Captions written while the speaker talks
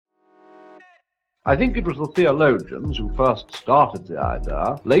I think it was the theologians who first started the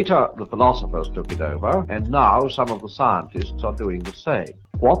idea. Later, the philosophers took it over, and now some of the scientists are doing the same.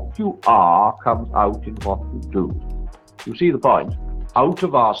 What you are comes out in what you do. You see the point? Out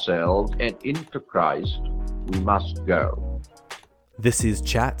of ourselves and into Christ we must go. This is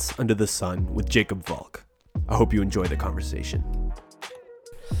Chats Under the Sun with Jacob Volk. I hope you enjoy the conversation.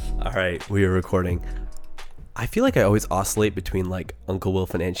 All right, we are recording. I feel like I always oscillate between like Uncle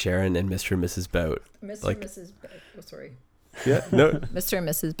Wilf and Aunt Sharon and Mr. and Mrs. Bout. Mr. Like, and Mrs. Bout. Oh, sorry. Yeah, no. Mr. and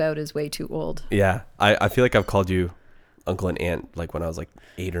Mrs. Bout is way too old. Yeah, I feel like I've called you Uncle and Aunt like when I was like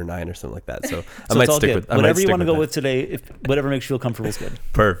 8 or 9 or something like that. So I might stick with whatever you want to go with today. If whatever makes you feel comfortable is good.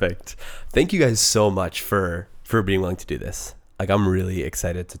 Perfect. Thank you guys so much for being willing to do this. Like, I'm really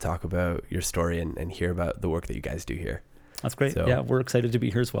excited to talk about your story and hear about the work that you guys do here. That's great. So, yeah, we're excited to be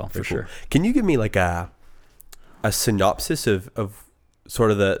here as well, for sure. Can you give me like a synopsis of sort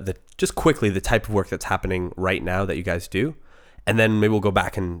of the just quickly the type of work that's happening right now that you guys do, and then maybe we'll go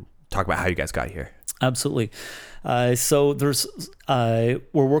back and talk about how you guys got here. Absolutely. So there's we're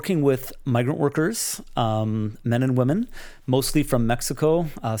working with migrant workers, men and women, mostly from Mexico,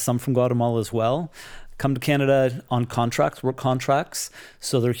 some from Guatemala as well. Come to Canada on contracts, work contracts.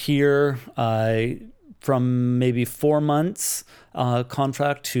 So they're here from maybe 4 months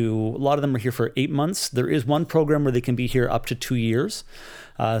contract to, a lot of them are here for 8 months. There is one program where they can be here up to 2 years.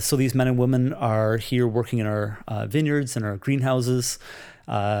 So these men and women are here working in our vineyards and our greenhouses,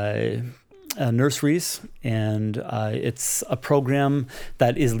 nurseries, and it's a program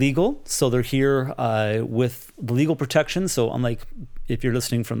that is legal. So they're here with the legal protection. So unlike if you're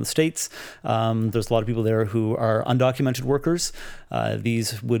listening from the States, there's a lot of people there who are undocumented workers.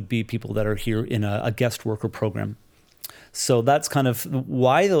 These would be people that are here in a guest worker program. So that's kind of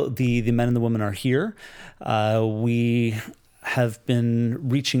why the men and the women are here. We have been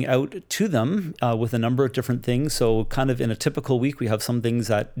reaching out to them with a number of different things. So kind of in a typical week, we have some things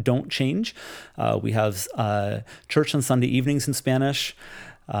that don't change. We have church on Sunday evenings in Spanish.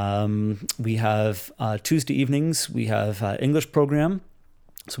 We have Tuesday evenings, we have English program.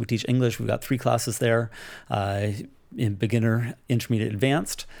 So we teach English. We've got 3 classes there in beginner, intermediate,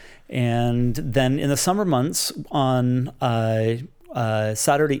 advanced. And then in the summer months on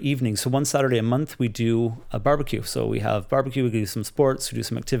Saturday evening, so one Saturday a month, we do a barbecue. So we have barbecue, we do some sports, we do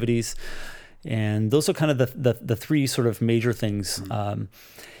some activities. And those are kind of the 3 sort of major things. Mm-hmm.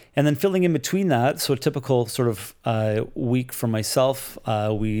 And then filling in between that, so a typical sort of week for myself,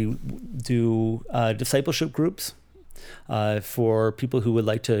 we do discipleship groups for people who would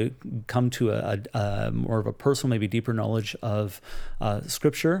like to come to a more of a personal, maybe deeper knowledge of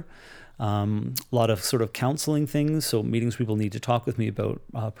Scripture. A lot of sort of counseling things, so meetings people need to talk with me about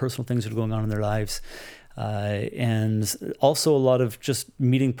personal things that are going on in their lives. And also a lot of just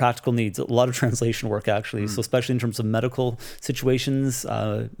meeting practical needs, a lot of translation work actually. So especially in terms of medical situations,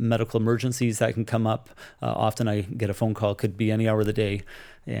 medical emergencies that can come up. Often I get a phone call, could be any hour of the day,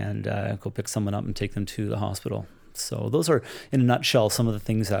 and go pick someone up and take them to the hospital. So those are, in a nutshell, some of the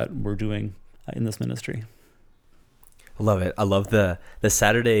things that we're doing in this ministry. I love it. I love the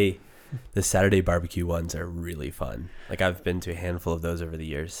Saturday barbecue ones are really fun. Like, I've been to a handful of those over the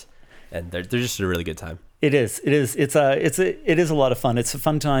years, and they're just a really good time. It is. It's a lot of fun. It's a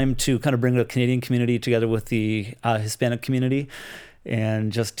fun time to kind of bring the Canadian community together with the Hispanic community,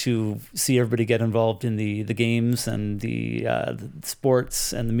 and just to see everybody get involved in the games and the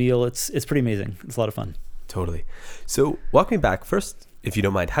sports and the meal. It's pretty amazing. It's a lot of fun. Totally. So walk me back first, if you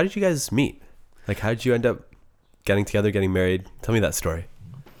don't mind. How did you guys meet? Like, how did you end up getting together, getting married? Tell me that story.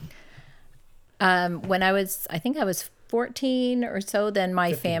 When I think I was 14 or so, then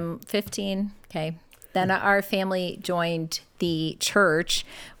my 15. Okay. Then our family joined the church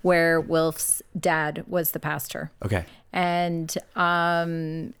where Wilf's dad was the pastor. Okay. And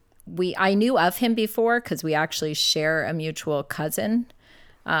I knew of him before because we actually share a mutual cousin,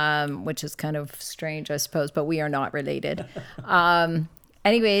 which is kind of strange, I suppose, but we are not related.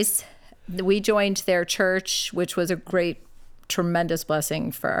 Anyways, we joined their church, which was a tremendous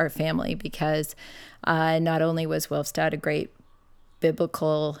blessing for our family because not only was Wilf's dad a great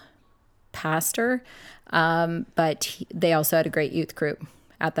biblical pastor, but they also had a great youth group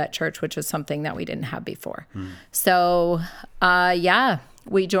at that church, which was something that we didn't have before. So,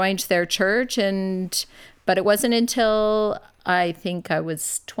 we joined their church, but it wasn't until I think I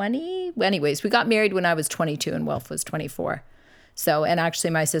was 20. Anyways, we got married when I was 22 and Wilf was 24. So, and actually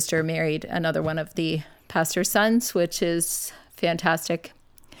my sister married another one of the pastor's sons, which is fantastic.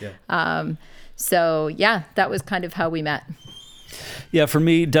 Yeah. So yeah, that was kind of how we met. Yeah, for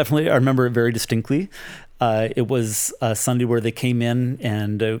me, definitely, I remember it very distinctly. it was a Sunday where they came in,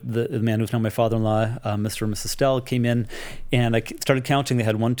 and the man who's now my father-in-law, Mr. and Mrs. Stell, came in, and I started counting. They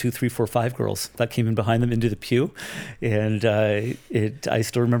had 1, 2, 3, 4, 5 girls that came in behind them into the pew, and I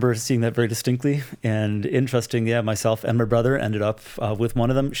still remember seeing that very distinctly. And interesting, myself and my brother ended up with one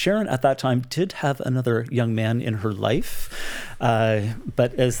of them. Sharon at that time did have another young man in her life,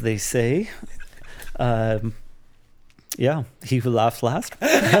 but as they say, he who laughs last.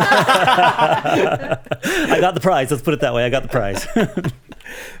 I got the prize. Let's put it that way. I got the prize.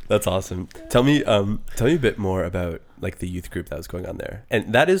 That's awesome. Tell me a bit more about like the youth group that was going on there.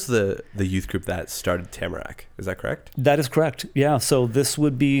 And that is the youth group that started Tamarack. Is that correct? That is correct. Yeah. So this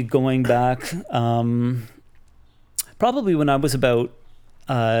would be going back probably when I was about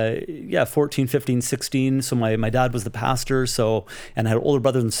 14, 15, 16. So my dad was the pastor, and I had older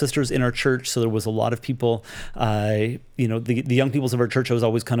brothers and sisters in our church. So there was a lot of people, the young peoples of our church, I was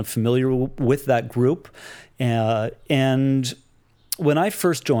always kind of familiar with that group. And when I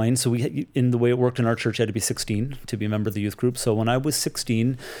first joined, so in the way it worked in our church, you had to be 16 to be a member of the youth group. So when I was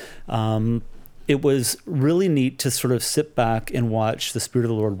 16, it was really neat to sort of sit back and watch the Spirit of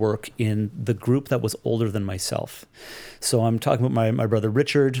the Lord work in the group that was older than myself. So I'm talking about my brother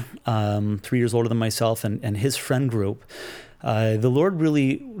Richard, 3 years older than myself, and his friend group. The Lord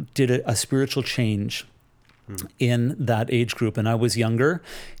really did a spiritual change in that age group. And I was younger,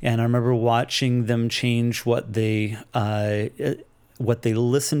 and I remember watching them change what they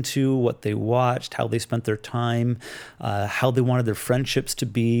listened to, what they watched, how they spent their time, how they wanted their friendships to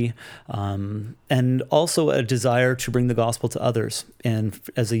be, and also a desire to bring the gospel to others. And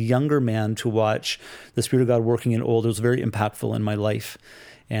as a younger man, to watch the Spirit of God working in older was very impactful in my life.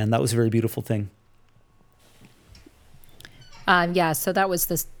 And that was a very beautiful thing. So that was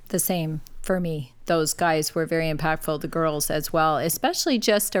the same for me. Those guys were very impactful, the girls as well, especially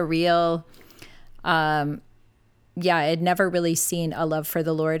just a real... I'd never really seen a love for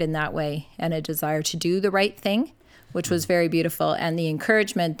the Lord in that way, and a desire to do the right thing, which was very beautiful. And the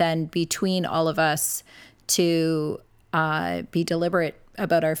encouragement then between all of us to be deliberate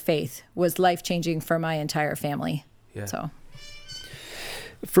about our faith was life-changing for my entire family. Yeah. So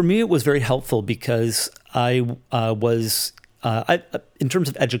for me, it was very helpful because I was... in terms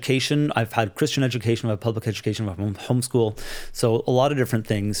of education, I've had Christian education, I've had public education, I've had homeschool, so a lot of different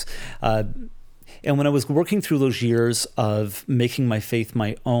things. And when I was working through those years of making my faith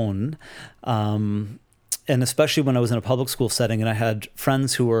my own, and especially when I was in a public school setting and I had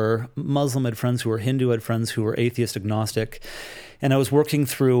friends who were Muslim, I had friends who were Hindu, I had friends who were atheist, agnostic, and I was working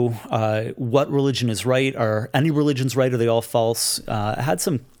through what religion is right, are any religions right, are they all false? I had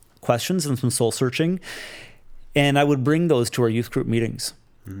some questions and some soul searching, and I would bring those to our youth group meetings,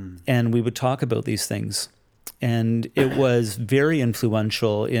 and we would talk about these things. And it was very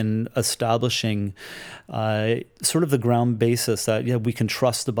influential in establishing sort of the ground basis that, we can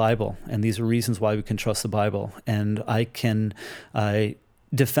trust the Bible. And these are reasons why we can trust the Bible. And I can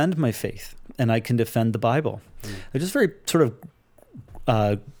defend my faith, and I can defend the Bible. It's just very sort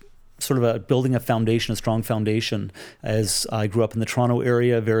of building a foundation, a strong foundation. As I grew up in the Toronto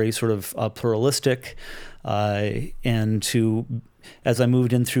area, very sort of pluralistic, as I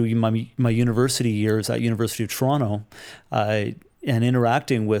moved in through my university years at University of Toronto, and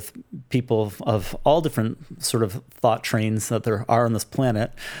interacting with people of all different sort of thought trains that there are on this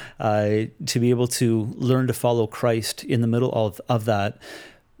planet, to be able to learn to follow Christ in the middle of that,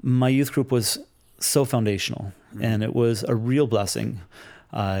 my youth group was so foundational, and it was a real blessing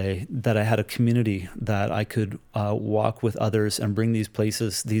that I had a community that I could walk with others and bring these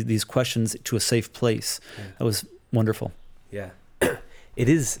questions to a safe place. That was wonderful. Yeah. It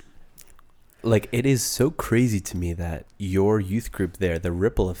is so crazy to me that your youth group there, the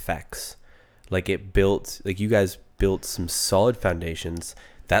ripple effects, you guys built some solid foundations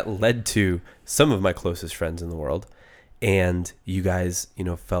that led to some of my closest friends in the world. And you guys,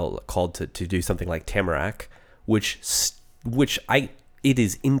 felt called to do something like Tamarack, which it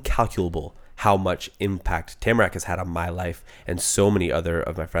is incalculable how much impact Tamarack has had on my life and so many other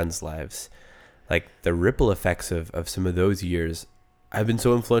of my friends' lives. Like the ripple effects of some of those years have been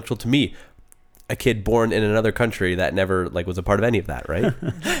so influential to me, a kid born in another country that never was a part of any of that, right?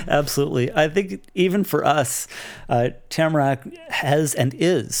 Absolutely. I think even for us, Tamarack has and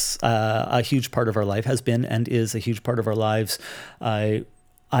is a huge part of our life, has been and is a huge part of our lives. I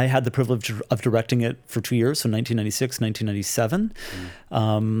had the privilege of directing it for 2 years, so 1996, 1997.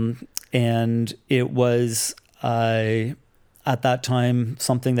 And it was, at that time,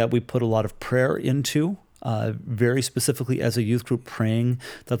 something that we put a lot of prayer into. Very specifically as a youth group, praying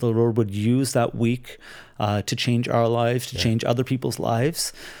that the Lord would use that week to change our lives, to change other people's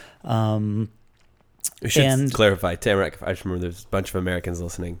lives. We should And- clarify, Tamarack, I just remember there's a bunch of Americans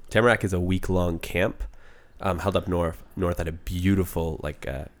listening. Tamarack is a week-long camp held up north at a beautiful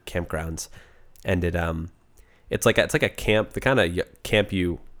campgrounds. And it's like a camp, the kind of camp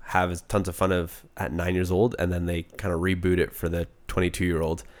you have is tons of fun of at 9 years old, and then they kind of reboot it for the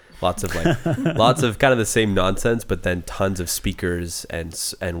 22-year-old. Lots of lots of kind of the same nonsense, but then tons of speakers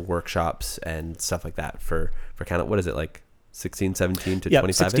and workshops and stuff like that for kind of, what is it, like 16, 17 to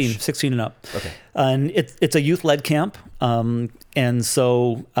 25-ish? 16 and up. Okay. And it's a youth-led camp. And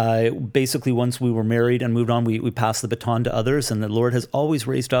so basically once we were married and moved on, we passed the baton to others, and the Lord has always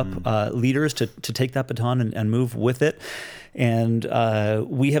raised up leaders to take that baton and move with it. And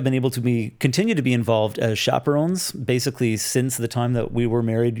we have been able to continue to be involved as chaperones, basically since the time that we were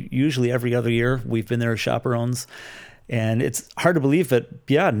married. Usually every other year we've been there as chaperones. And it's hard to believe that,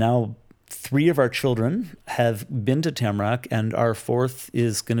 now 3 of our children have been to Tamarack, and our 4th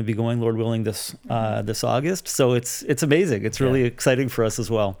is going to be going, Lord willing, this August. So it's amazing. It's really exciting for us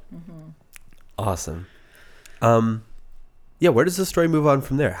as well. Awesome. Where does the story move on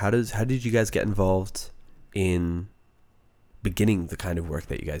from there? How did you guys get involved in beginning the kind of work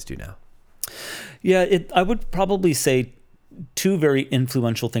that you guys do now? I would probably say 2 very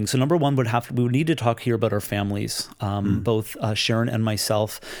influential things. So number one we would need to talk here about our families, both Sharon and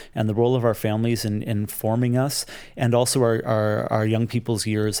myself, and the role of our families in forming us, and also our young people's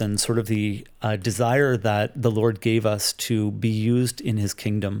years, and sort of the desire that the Lord gave us to be used in his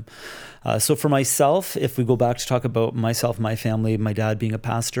kingdom. So for myself, if we go back to talk about myself, my family, my dad being a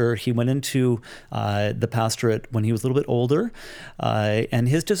pastor, he went into the pastorate when he was a little bit older, and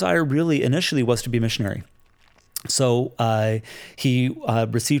his desire really initially was to be a missionary. So he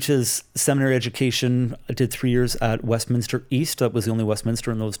received his seminary education, did 3 years at Westminster East. That was the only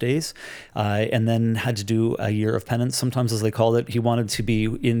Westminster in those days. And then had to do a year of penance, sometimes as they called it. He wanted to be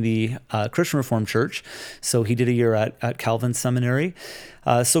in the Christian Reformed Church. So he did a year at Calvin Seminary.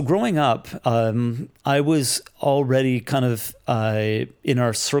 So growing up, I was already kind of in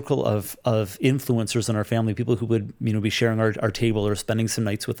our circle of influencers in our family, people who would be sharing our table or spending some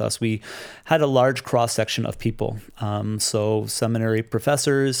nights with us. We had a large cross section of people, so seminary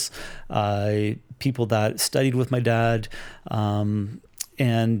professors, people that studied with my dad,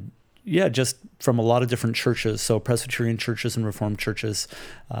 and just from a lot of different churches, so Presbyterian churches and Reformed churches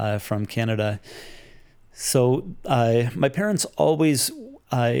from Canada. So my parents always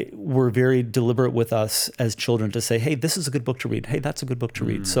were very deliberate with us as children to say, hey, this is a good book to read. Hey, that's a good book to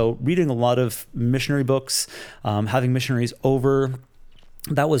read. So reading a lot of missionary books, having missionaries over,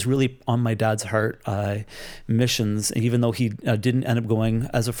 that was really on my dad's heart, missions. Even though he didn't end up going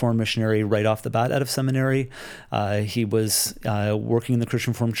as a foreign missionary right off the bat out of seminary, he was working in the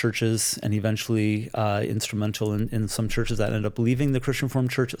Christian Reformed churches, and eventually instrumental in some churches that ended up leaving the Christian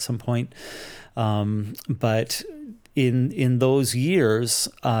Reformed Church at some point. But in those years,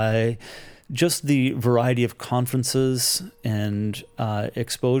 just the variety of conferences and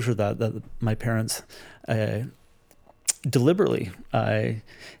exposure that my parents deliberately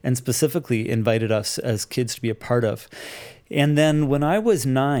and specifically invited us as kids to be a part of. And then when I was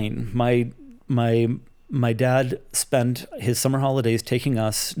 9, my dad spent his summer holidays taking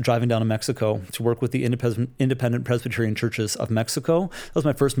us driving down to Mexico to work with the Independent Presbyterian Churches of Mexico. That was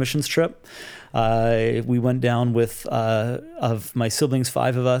my first missions trip. We went down with, of my siblings,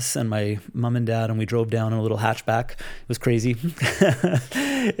 5 of us, and my mom and dad, and we drove down in a little hatchback. It was crazy.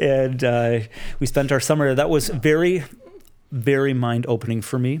 And we spent our summer. That was very, very mind-opening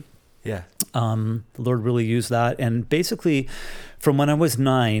for me. Yeah. The Lord really used that. And basically, from when I was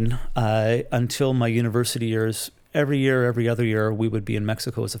 9 until my university years, every other year, we would be in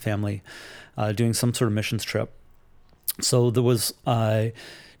Mexico as a family doing some sort of missions trip. So there was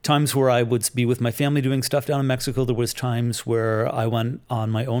times where I would be with my family doing stuff down in Mexico. There was times where I went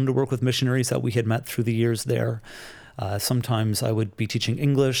on my own to work with missionaries that we had met through the years there. Sometimes I would be teaching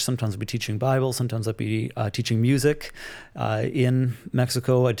English, sometimes I'd be teaching Bible, sometimes I'd be teaching music in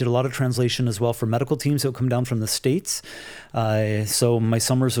Mexico. I did a lot of translation as well for medical teams that would come down from the States. So my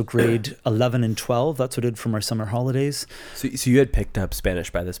summers of grade 11 and 12, that's what I did for my summer holidays. So you had picked up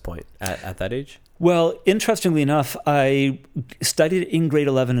Spanish by this point at that age? Well, interestingly enough, I studied in grade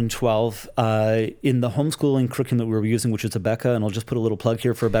 11 and 12 in the homeschooling curriculum that we were using, which is Abeka, and I'll just put a little plug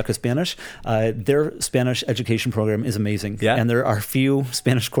here for Abeka Spanish. Their Spanish education program is amazing, and there are few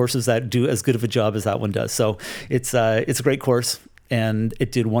Spanish courses that do as good of a job as that one does. So it's a great course, and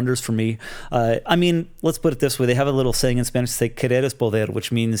it did wonders for me. I mean, let's put it this way. They have a little saying in Spanish, say, querer es poder,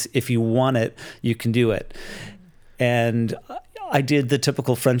 which means if you want it, you can do it. And I did the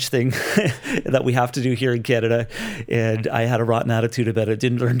typical French thing that we have to do here in Canada, and I had a rotten attitude about it.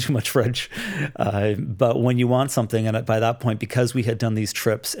 Didn't learn too much French, but when you want something, and by that point, because we had done these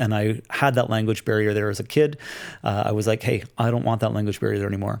trips, and I had that language barrier there as a kid, I was like, hey, I don't want that language barrier there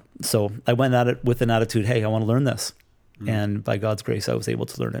anymore. So I went at it with an attitude, hey, I want to learn this, and by God's grace, I was able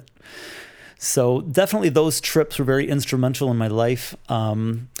to learn it. So definitely those trips were very instrumental in my life.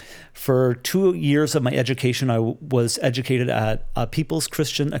 For 2 years of my education, I was educated at People's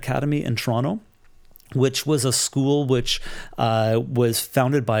Christian Academy in Toronto, which was a school which was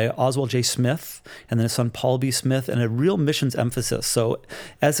founded by Oswald J. Smith and then his son Paul B. Smith, and a real missions emphasis. So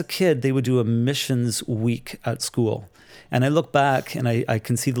as a kid, they would do a missions week at school. And I look back and I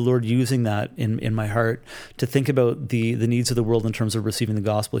can see the Lord using that in my heart to think about the needs of the world in terms of receiving the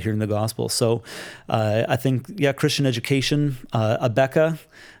gospel, hearing the gospel. So I think, Christian education, Abeka,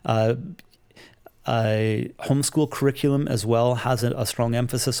 homeschool curriculum as well has a strong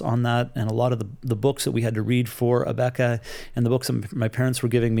emphasis on that. And a lot of the books that we had to read for Abeka and the books that my parents were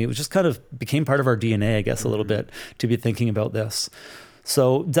giving me, it just kind of became part of our DNA, I guess, a little bit, to be thinking about this.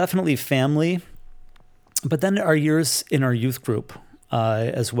 So definitely family. But then our years in our youth group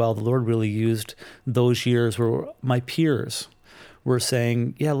as well, the Lord really used those years where my peers were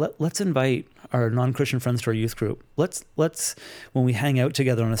saying, let's invite our non-Christian friends to our youth group. Let's when we hang out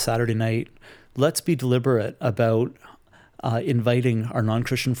together on a Saturday night, let's be deliberate about inviting our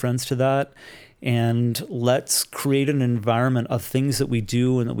non-Christian friends to that. And let's create an environment of things that we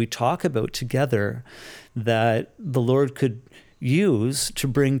do and that we talk about together that the Lord could use to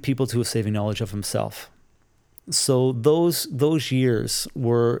bring people to a saving knowledge of himself. So those years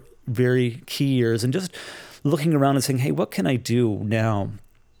were very key years, and just looking around and saying, hey, what can I do now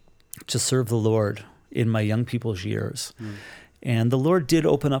to serve the Lord in my young people's years? And the Lord did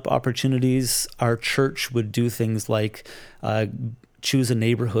open up opportunities. Our church would do things like choose a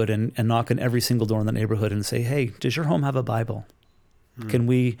neighborhood and knock on every single door in the neighborhood and say, hey, does your home have a Bible? Can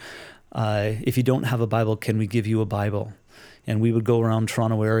we, if you don't have a Bible, can we give you a Bible? And we would go around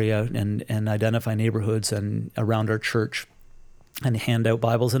Toronto area and identify neighborhoods and around our church and hand out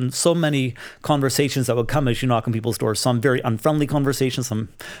Bibles. And so many conversations that would come as you knock on people's doors. Some very unfriendly conversations. Some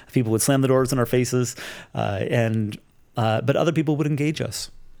people would slam the doors in our faces, but other people would engage us.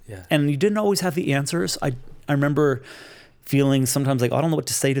 Yeah. And you didn't always have the answers. I remember feeling sometimes like, I don't know what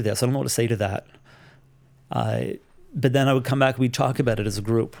to say to this. I don't know what to say to that. But then I would come back, we'd talk about it as a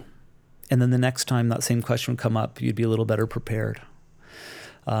group. And then the next time that same question would come up, you'd be a little better prepared.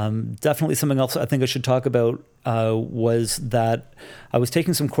 Definitely something else I think I should talk about was that I was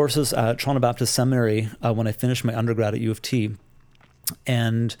taking some courses at Toronto Baptist Seminary when I finished my undergrad at U of T.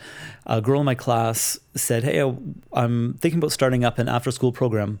 And a girl in my class said, hey, I'm thinking about starting up an after-school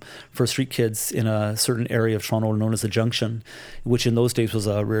program for street kids in a certain area of Toronto known as the Junction, which in those days was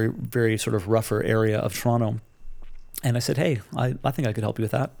a very, very sort of rougher area of Toronto. And I said, hey, I think I could help you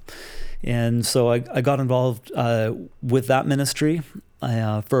with that. And so I got involved with that ministry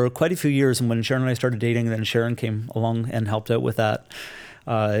for quite a few years. And when Sharon and I started dating, then Sharon came along and helped out with that.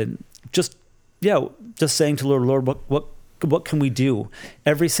 Just saying to Lord, what can we do?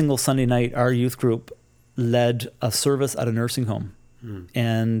 Every single Sunday night, our youth group led a service at a nursing home.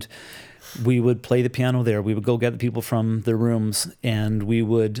 And we would play the piano there. We would go get the people from their rooms, and we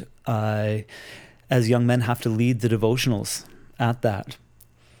would, as young men, have to lead the devotionals at that.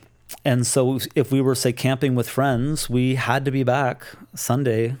 And so if we were, say, camping with friends, we had to be back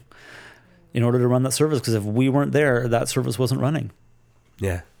Sunday in order to run that service, because if we weren't there, that service wasn't running.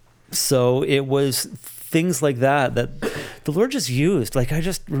 Yeah. So it was things like that the Lord just used. Like, I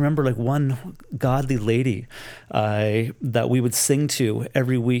just remember like one godly lady that we would sing to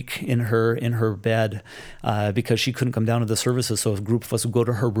every week in her bed because she couldn't come down to the services. So a group of us would go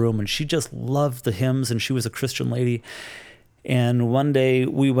to her room, and she just loved the hymns, and she was a Christian lady. And one day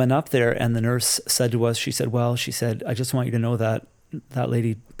we went up there, and the nurse said to us, she said, I just want you to know that that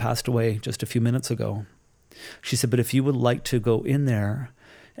lady passed away just a few minutes ago. She said, but if you would like to go in there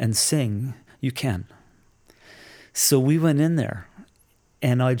and sing, you can. So we went in there,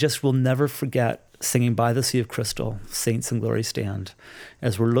 and I just will never forget singing By the Sea of Crystal, Saints in Glory Stand,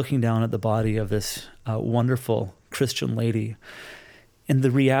 as we're looking down at the body of this wonderful Christian lady, and the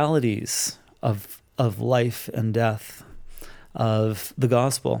realities of life and death, of the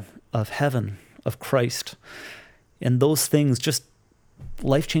gospel, of heaven, of Christ, and those things, just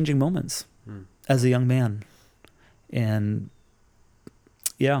life-changing moments as a young man. And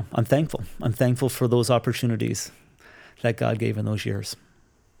yeah, I'm thankful. I'm thankful for those opportunities that God gave in those years.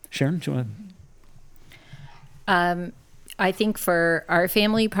 Sharon, do you want to? I think for our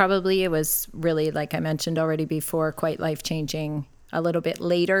family, probably it was really, like I mentioned already before, quite life-changing a little bit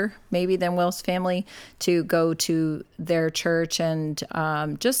later, maybe than Will's family, to go to their church, and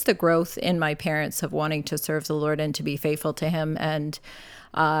just the growth in my parents of wanting to serve the Lord and to be faithful to him. And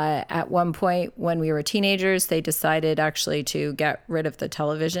at one point when we were teenagers, they decided actually to get rid of the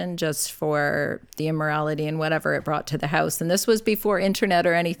television just for the immorality and whatever it brought to the house. And this was before internet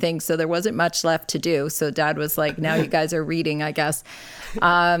or anything, so there wasn't much left to do. So Dad was like, now you guys are reading, I guess.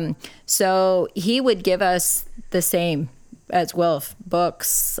 So he would give us the same as Wilf,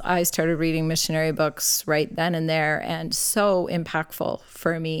 books. I started reading missionary books right then and there, and so impactful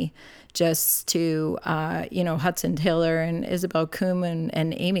for me. Just to, Hudson Taylor and Isabel Coombe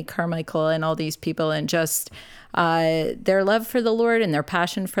and Amy Carmichael and all these people, and just their love for the Lord and their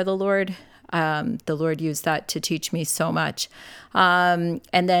passion for the Lord. The Lord used that to teach me so much. And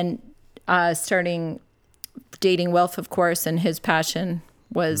then starting dating Wilf, of course, and his passion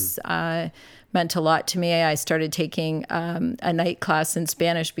was meant a lot to me. I started taking a night class in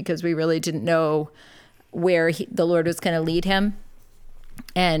Spanish because we really didn't know where the Lord was going to lead him.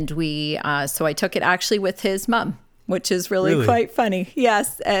 And so I took it actually with his mom, which is really quite funny.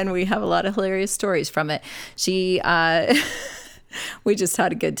 Yes. And we have a lot of hilarious stories from it. We just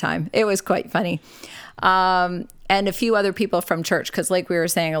had a good time. It was quite funny. And a few other people from church, because like we were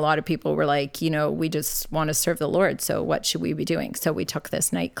saying, a lot of people were like, we just want to serve the Lord. So what should we be doing? So we took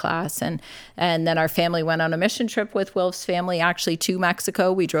this night class, and then our family went on a mission trip with Wilf's family, actually to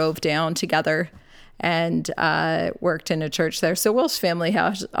Mexico. We drove down together and worked in a church there. So Wilf's family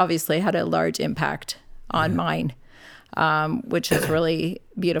has obviously had a large impact on mine, which is really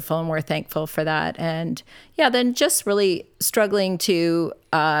beautiful, and we're thankful for that. And then just really struggling to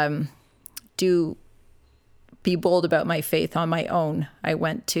be bold about my faith on my own. I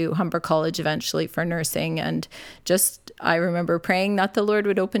went to Humber College eventually for nursing, and I remember praying that the Lord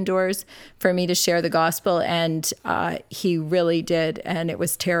would open doors for me to share the gospel, and he really did, and it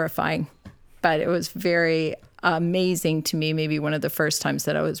was terrifying. But it was very amazing to me, maybe one of the first times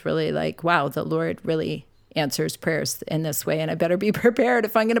that I was really like, wow, the Lord really answers prayers in this way, and I better be prepared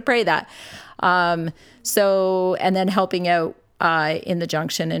if I'm going to pray that. And then helping out in the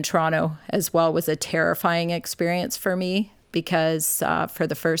Junction in Toronto as well was a terrifying experience for me, because for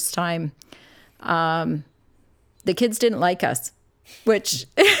the first time, the kids didn't like us, which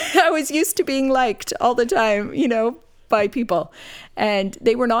I was used to being liked all the time, by people, and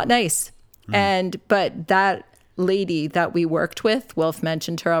they were not nice. But that lady that we worked with, Wilf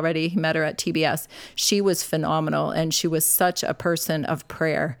mentioned her already, he met her at TBS. She was phenomenal, and she was such a person of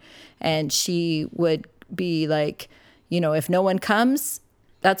prayer. And she would be like, if no one comes,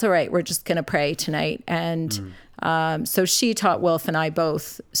 that's all right. We're just going to pray tonight. And so she taught Wilf and I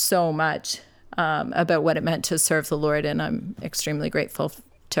both so much about what it meant to serve the Lord. And I'm extremely grateful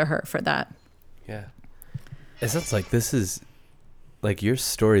to her for that. Yeah. It sounds like this is like your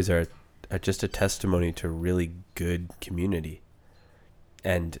stories are just a testimony to really good community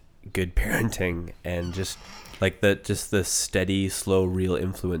and good parenting, and just like the steady, slow, real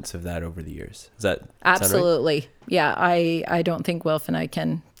influence of that over the years. Is that absolutely right? Yeah, I don't think Wilf and I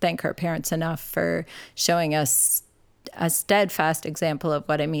can thank our parents enough for showing us a steadfast example of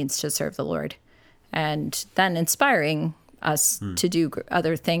what it means to serve the Lord, and then inspiring us to do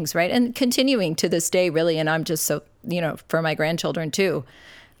other things, right? And continuing to this day, really. And I'm just so, for my grandchildren too.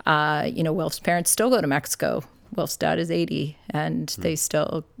 Wilf's parents still go to Mexico. Wilf's dad is 80, and they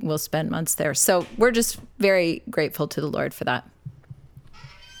still will spend months there. So we're just very grateful to the Lord for that.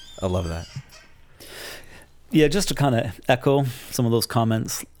 I love that. Yeah, just to kind of echo some of those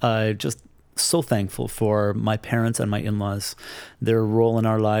comments, just so thankful for my parents and my in-laws, their role in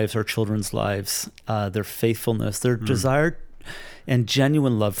our lives, our children's lives, their faithfulness, their desire and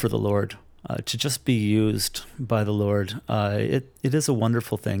genuine love for the Lord. To just be used by the Lord, it is a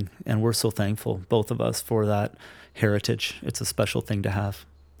wonderful thing, and we're so thankful, both of us, for that heritage. It's a special thing to have.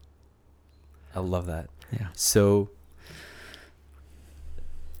 I love that. Yeah. So,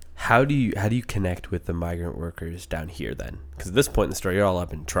 how do you connect with the migrant workers down here then? Because at this point in the story, you're all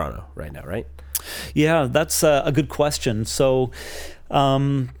up in Toronto right now, right? Yeah, that's a good question. So,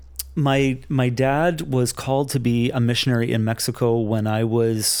 my dad was called to be a missionary in Mexico when I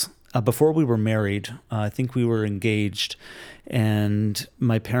was. Before we were married. I think we were engaged, and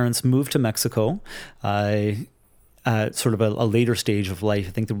my parents moved to Mexico at sort of a later stage of life.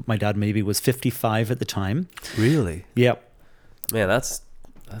 I think that my dad maybe was 55 at the time. Really? Yep. Man, that's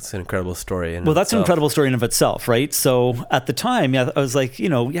That's an incredible story. Well, that's an incredible story in of itself, right? So at the time, I was like,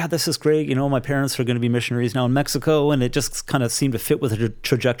 this is great. My parents are going to be missionaries now in Mexico, and it just kind of seemed to fit with the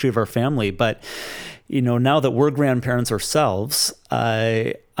trajectory of our family. But, now that we're grandparents ourselves,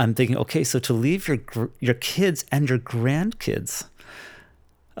 I'm thinking, okay, so to leave your kids and your grandkids,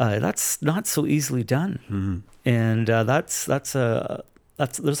 that's not so easily done. Mm-hmm. And there's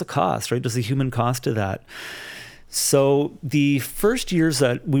a cost, right? There's a human cost to that. So the first years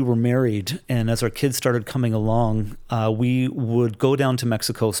that we were married, and as our kids started coming along, we would go down to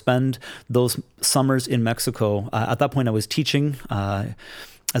Mexico, spend those summers in Mexico. At that point, I was teaching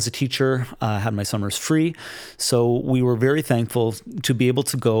as a teacher, had my summers free. So we were very thankful to be able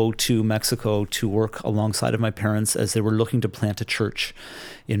to go to Mexico to work alongside of my parents as they were looking to plant a church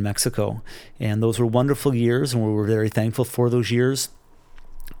in Mexico. And those were wonderful years, and we were very thankful for those years.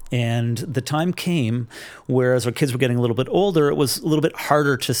 And the time came where, as our kids were getting a little bit older, it was a little bit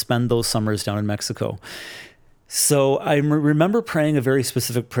harder to spend those summers down in Mexico. So I remember praying a very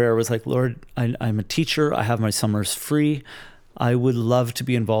specific prayer. It was like, Lord, I'm a teacher. I have my summers free. I would love to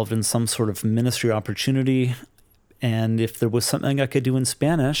be involved in some sort of ministry opportunity. And if there was something I could do in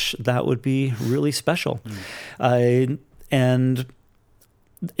Spanish, that would be really special. And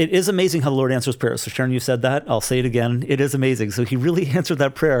it is amazing how the Lord answers prayer. So Sharon, you said that. I'll say it again. It is amazing. So he really answered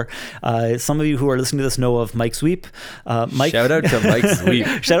that prayer. Some of you who are listening to this know of Mike Sweep. Mike, shout out to Mike Sweep.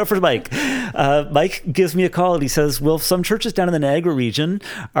 Shout out for Mike. Mike gives me a call and he says, well, some churches down in the Niagara region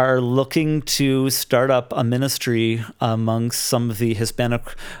are looking to start up a ministry amongst some of the Hispanic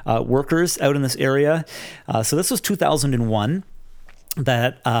workers out in this area. So this was 2001.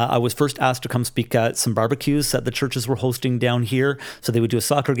 That I was first asked to come speak at some barbecues that the churches were hosting down here. So they would do a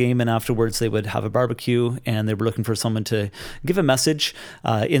soccer game, and afterwards they would have a barbecue, and they were looking for someone to give a message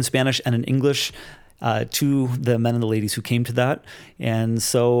in Spanish and in English to the men and the ladies who came to that. And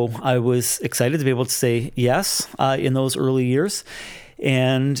so I was excited to be able to say yes in those early years.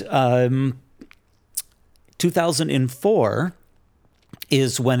 And 2004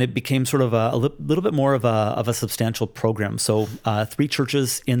 is when it became sort of a little bit more of a substantial program. So 3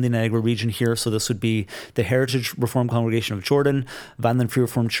 churches in the Niagara region here. So this would be the Heritage Reformed Congregation of Jordan, Vineland Free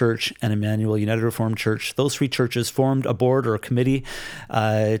Reformed Church, and Emmanuel United Reformed Church. Those 3 churches formed a board or a committee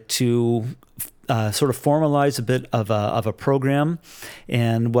to sort of formalize a bit of a program.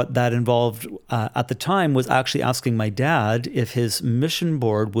 And what that involved at the time was actually asking my dad if his mission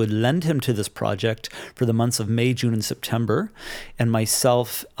board would lend him to this project for the months of May, June, and September, and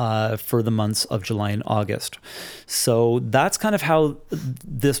myself for the months of July and August. So that's kind of how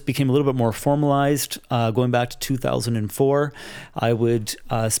this became a little bit more formalized. Going back to 2004, I would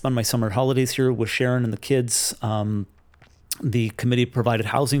spend my summer holidays here with Sharon and the kids. The committee provided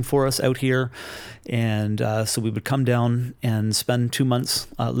housing for us out here. And so we would come down and spend 2 months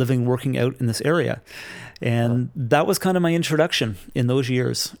living, working out in this area. And that was kind of my introduction in those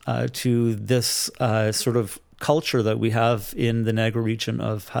years to this sort of culture that we have in the Niagara region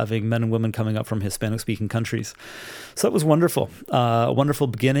of having men and women coming up from Hispanic-speaking countries. So that was wonderful. A wonderful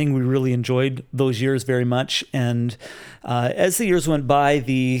beginning. We really enjoyed those years very much. And as the years went by,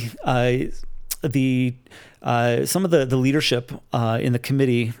 some of the leadership in the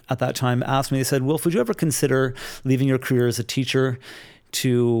committee at that time asked me, they said, Wilf, would you ever consider leaving your career as a teacher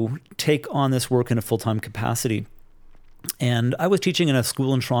to take on this work in a full-time capacity? And I was teaching in a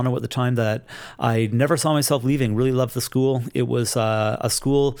school in Toronto at the time that I never saw myself leaving. Really loved the school. It was a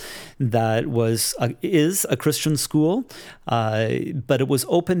school that is a Christian school, but it was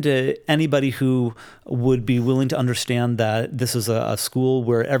open to anybody who would be willing to understand that this is a school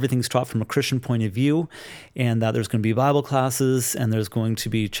where everything's taught from a Christian point of view, and that there's going to be Bible classes and there's going to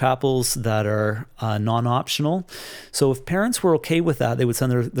be chapels that are non-optional. So if parents were okay with that, they would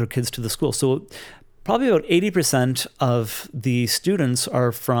send their kids to the school. So probably about 80% of the students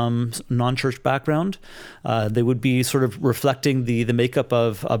are from non-church background. They would be sort of reflecting the makeup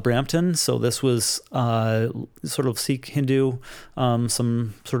of Brampton. So this was sort of Sikh, Hindu,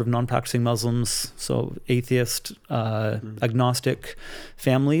 some sort of non-practicing Muslims, so atheist, agnostic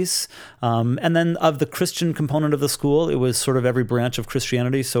families. And then of the Christian component of the school, it was sort of every branch of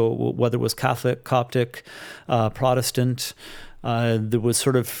Christianity. So whether it was Catholic, Coptic, Protestant, there was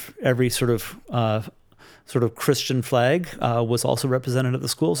sort of every sort of Christian flag was also represented at the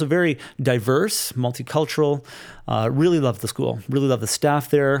school. So very diverse, multicultural. Really loved the school, really loved the staff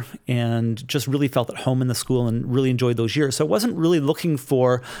there, and just really felt at home in the school and really enjoyed those years. So I wasn't really looking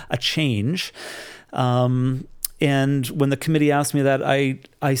for a change. And when the committee asked me that, I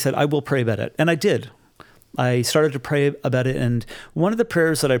said, I will pray about it. And I did. I started to pray about it. And one of the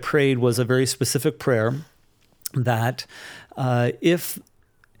prayers that I prayed was a very specific prayer that if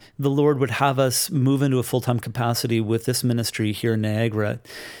the Lord would have us move into a full-time capacity with this ministry here in Niagara,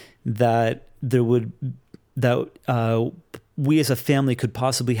 that we as a family could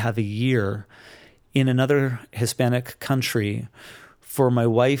possibly have a year in another Hispanic country for my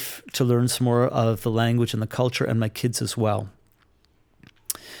wife to learn some more of the language and the culture, and my kids as well.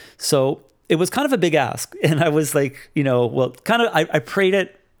 So it was kind of a big ask. And I was like, I prayed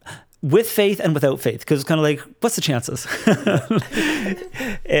it with faith and without faith, because it's kind of like, what's the chances?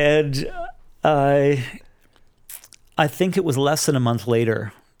 And I think it was less than a month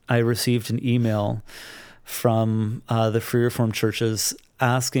later, I received an email from the Free Reformed churches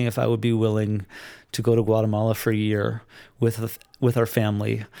asking if I would be willing to go to Guatemala for a year with our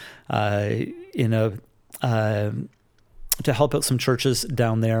family to help out some churches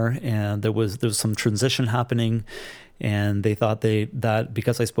down there. And there was some transition happening, and they thought that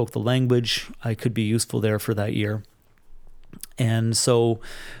because I spoke the language, I could be useful there for that year. And so,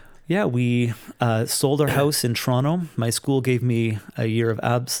 yeah, we sold our house in Toronto. My school gave me a year of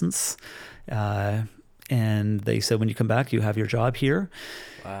absence, and they said, when you come back, you have your job here.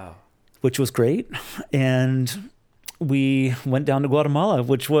 Wow. Which was great. And we went down to Guatemala,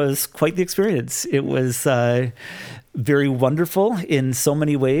 which was quite the experience. It was very wonderful in so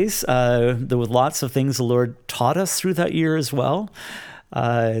many ways. There were lots of things the Lord taught us through that year as well.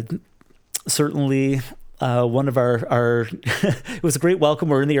 Certainly, one of our it was a great welcome.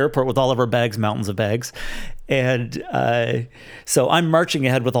 We're in the airport with all of our bags, mountains of bags. And so I'm marching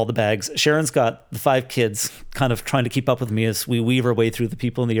ahead with all the bags. Sharon's got the 5 kids kind of trying to keep up with me as we weave our way through the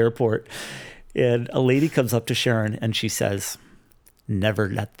people in the airport. And a lady comes up to Sharon and she says, "Never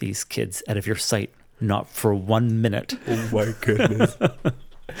let these kids out of your sight, not for 1 minute." Oh my goodness.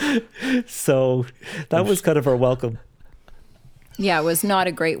 So that was kind of our welcome. Yeah, it was not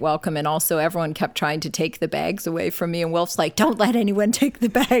a great welcome. And also everyone kept trying to take the bags away from me. And Wilf's like, "Don't let anyone take the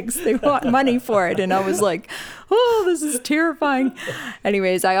bags. They want money for it." And I was like, oh, this is terrifying.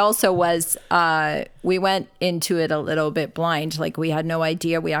 Anyways, I also was, we went into it a little bit blind. Like, we had no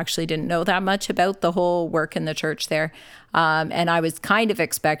idea. We actually didn't know that much about the whole work in the church there. And I was kind of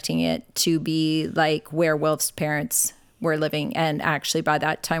expecting it to be like where Wilf's parents were living. And actually by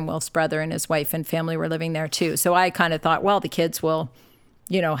that time, Wilf's brother and his wife and family were living there too. So I kind of thought, well, the kids will,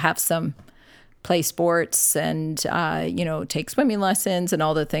 have some play sports and, take swimming lessons and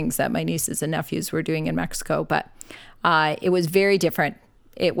all the things that my nieces and nephews were doing in Mexico. But it was very different.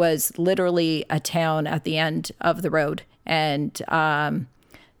 It was literally a town at the end of the road. And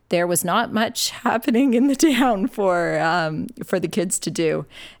there was not much happening in the town for the kids to do.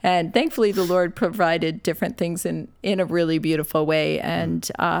 And thankfully, the Lord provided different things in a really beautiful way.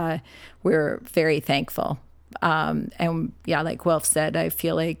 And we're very thankful. And yeah, like Wilf said, I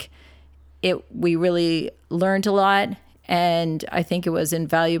feel like we really learned a lot. And I think it was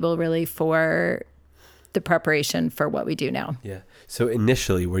invaluable really for the preparation for what we do now. Yeah. So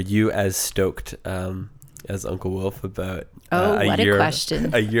initially, were you as stoked as Uncle Wilf about a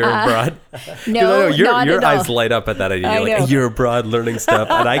question. A year abroad? No, your eyes light up at that idea. You're like, a year abroad learning stuff,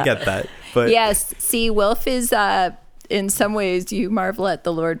 and I get that. But yes, see, Wilf is in some ways, you marvel at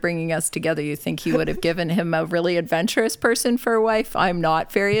the Lord bringing us together. You think he would have given him a really adventurous person for a wife. I'm not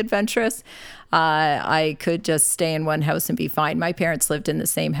very adventurous. I could just stay in one house and be fine. My parents lived in the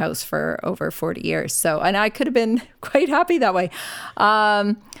same house for over 40 years. And I could have been quite happy that way.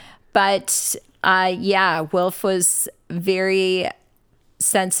 But Wilf was very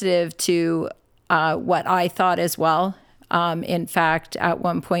sensitive to what I thought as well. In fact, at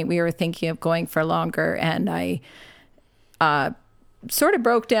one point we were thinking of going for longer, and I sort of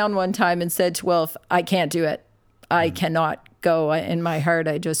broke down one time and said to Wilf, "I can't do it. I cannot go. In my heart,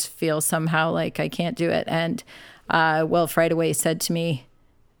 I just feel somehow like I can't do it." And Wilf right away said to me,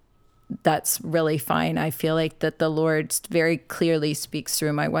 "That's really fine. I feel like that the Lord very clearly speaks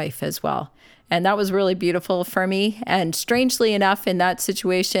through my wife as well." And that was really beautiful for me. And strangely enough, in that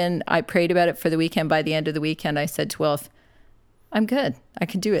situation, I prayed about it for the weekend. By the end of the weekend, I said to Wilf, "I'm good. I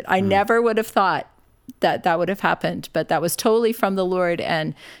can do it." I never would have thought that would have happened, but that was totally from the Lord.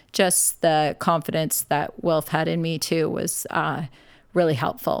 And just the confidence that Wilf had in me too was really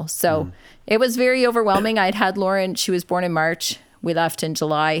helpful. So it was very overwhelming. I'd had Lauren, she was born in March. We left in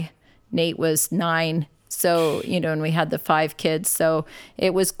July. Nate was 9. So, and we had the 5 kids. So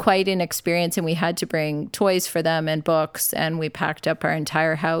it was quite an experience, and we had to bring toys for them and books, and we packed up our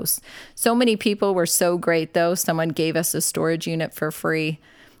entire house. So many people were so great though. Someone gave us a storage unit for free.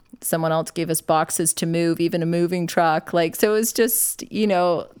 Someone else gave us boxes to move, even a moving truck. So it was just,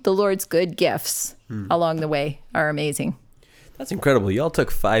 the Lord's good gifts along the way are amazing. That's incredible. Y'all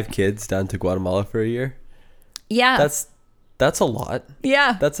took 5 kids down to Guatemala for a year? Yeah. That's a lot.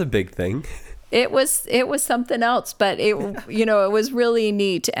 Yeah. That's a big thing. It was something else, but it was really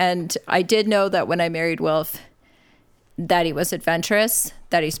neat. And I did know that when I married Wilf, that he was adventurous,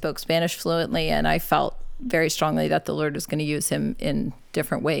 that he spoke Spanish fluently, and I felt very strongly that the Lord was going to use him in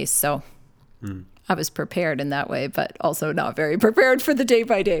different ways. So I was prepared in that way, but also not very prepared for the day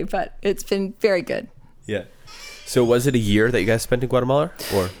by day, but it's been very good. Yeah. So was it a year that you guys spent in Guatemala,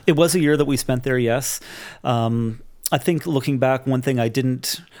 or? It was a year that we spent there, yes. I think looking back, one thing I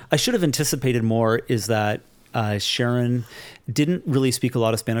should have anticipated more is that Sharon didn't really speak a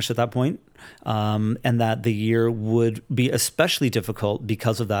lot of Spanish at that point, and that the year would be especially difficult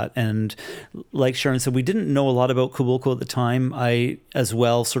because of that. And like Sharon said, we didn't know a lot about Cahuilco at the time. I as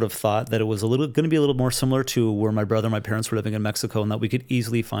well sort of thought that it was going to be a little more similar to where my brother and my parents were living in Mexico, and that we could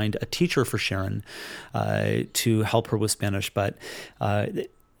easily find a teacher for Sharon to help her with Spanish. But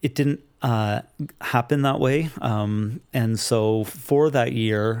it didn't happen that way. And so for that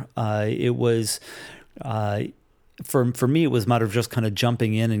year, it was... For me, it was a matter of just kind of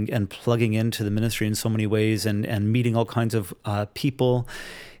jumping in and plugging into the ministry in so many ways, and meeting all kinds of people,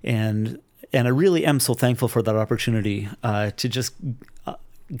 and I really am so thankful for that opportunity to just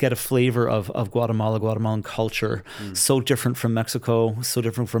get a flavor of Guatemalan culture, so different from Mexico, so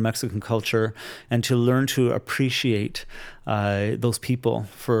different from Mexican culture, and to learn to appreciate those people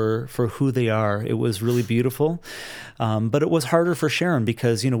for who they are. It was really beautiful. But it was harder for Sharon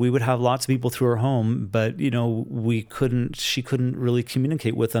because, we would have lots of people through her home, but, she couldn't really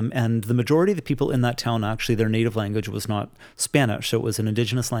communicate with them. And the majority of the people in that town, actually, their native language was not Spanish. So it was an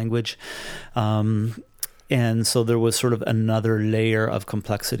indigenous language. And so there was sort of another layer of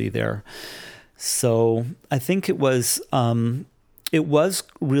complexity there. So I think it was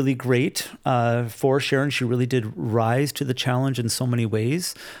really great for Sharon. She really did rise to the challenge in so many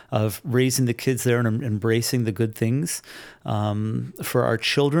ways of raising the kids there and embracing the good things. For our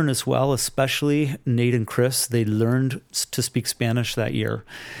children as well, especially Nate and Chris, they learned to speak Spanish that year.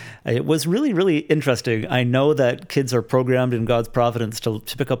 It was really, really interesting. I know that kids are programmed in God's providence to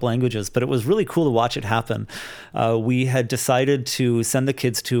pick up languages, but it was really cool to watch it happen. We had decided to send the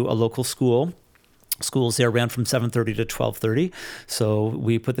kids to a local school. Schools there ran from 7:30 to 12:30. So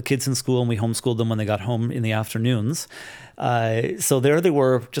we put the kids in school and we homeschooled them when they got home in the afternoons. So there they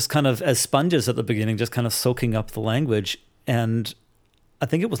were, just kind of as sponges at the beginning, just kind of soaking up the language. And I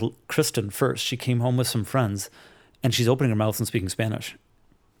think it was Kristen first. She came home with some friends and she's opening her mouth and speaking Spanish,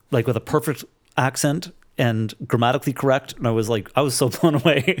 like with a perfect accent and grammatically correct. And I was so blown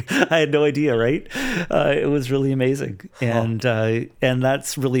away. I had no idea, right? It was really amazing. And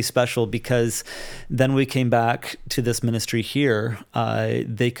that's really special because then we came back to this ministry here.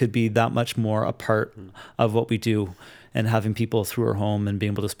 They could be that much more a part of what we do, and having people through our home and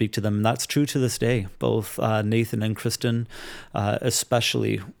being able to speak to them. And that's true to this day. Both Nathan and Kristen,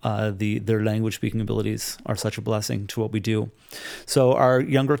 especially their language speaking abilities are such a blessing to what we do. So our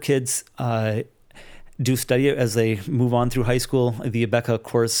younger kids do study it as they move on through high school. The Abeka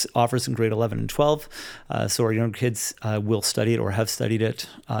course offers in grade 11 and 12. So our younger kids will study it or have studied it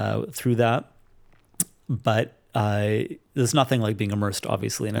through that. But there's nothing like being immersed,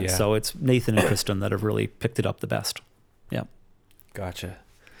 obviously, in it. Yeah. So it's Nathan and Kristen that have really picked it up the best. Yeah. Gotcha.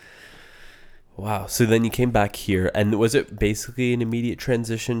 Wow. So then you came back here, and was it basically an immediate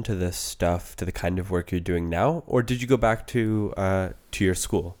transition to the kind of work you're doing now? Or did you go back to your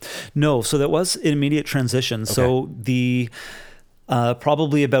school? No. So that was an immediate transition. Okay. So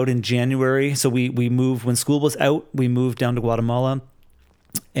probably about in January. So we moved, when school was out, we moved down to Guatemala.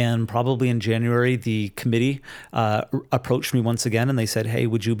 And probably in January, the committee approached me once again, and they said, "Hey,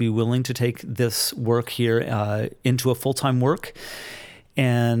 would you be willing to take this work here into a full-time work?"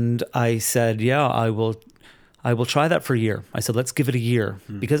 And I said, "Yeah, I will try that for a year." I said, "Let's give it a year,"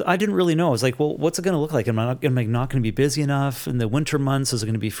 because I didn't really know. I was like, "Well, what's it going to look like? Am I not going to be busy enough in the winter months? Is there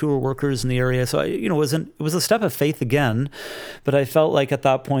going to be fewer workers in the area?" So it was a step of faith again, but I felt like at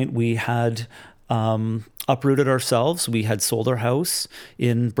that point we had uprooted ourselves. We had sold our house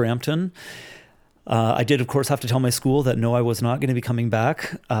in Brampton. I did, of course, have to tell my school that no, I was not going to be coming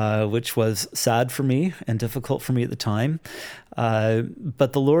back, which was sad for me and difficult for me at the time.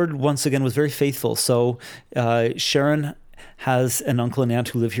 But the Lord, once again, was very faithful. So Sharon has an uncle and aunt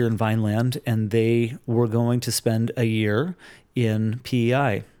who live here in Vineland, and they were going to spend a year in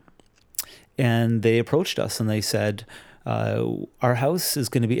PEI. And they approached us and they said, our house is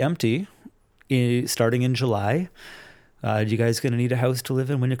going to be empty starting in July. You guys going to need a house to live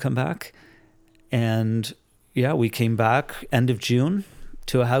in when you come back? And yeah, we came back end of June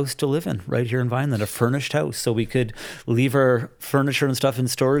to a house to live in right here in Vineland, a furnished house. So we could leave our furniture and stuff in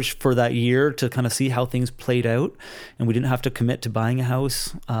storage for that year to kind of see how things played out. And we didn't have to commit to buying a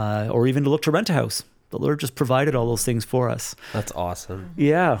house or even to look to rent a house. The Lord just provided all those things for us. That's awesome.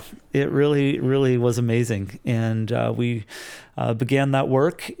 Yeah, it really, really was amazing. And we began that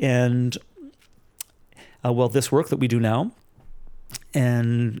work and, this work that we do now.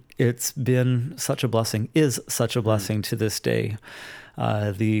 And it's been such a blessing, is such a blessing to this day.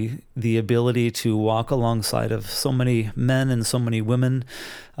 The ability to walk alongside of so many men and so many women,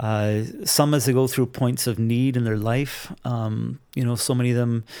 some as they go through points of need in their life. So many of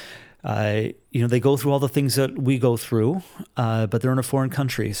them, they go through all the things that we go through, but they're in a foreign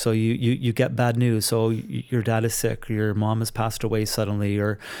country. So you get bad news. So your dad is sick, or your mom has passed away suddenly,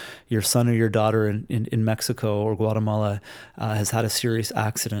 or your son or your daughter in Mexico or Guatemala has had a serious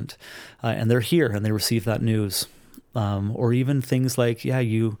accident, and they're here and they receive that news. Or even things like,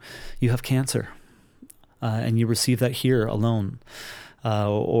 you have cancer, and you receive that here alone.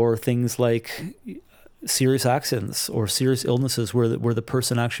 Or things like serious accidents or serious illnesses where the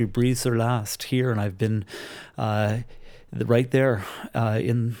person actually breathes their last here, and I've been right there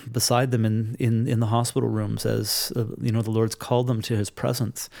beside them in the hospital rooms as the Lord's called them to His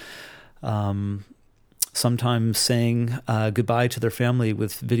presence. Sometimes saying goodbye to their family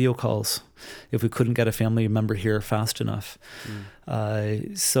with video calls if we couldn't get a family member here fast enough.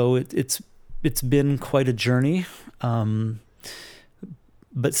 So it's been quite a journey.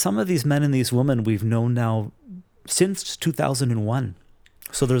 But some of these men and these women we've known now since 2001.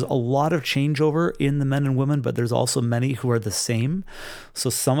 So there's a lot of changeover in the men and women, but there's also many who are the same. So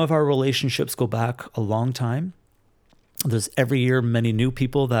some of our relationships go back a long time. There's every year many new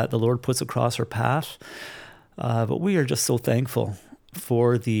people that the Lord puts across our path. But we are just so thankful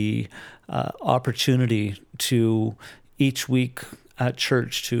for the opportunity to each week at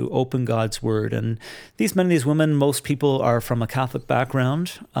church to open God's word. And these men and these women, most people are from a Catholic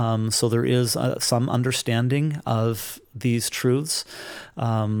background. So there is some understanding of these truths.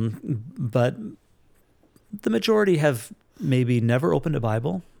 But the majority have maybe never opened a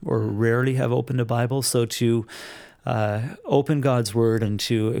Bible or rarely have opened a Bible. So to open God's word and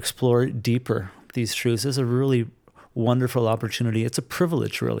to explore deeper these truths is a really wonderful opportunity. It's a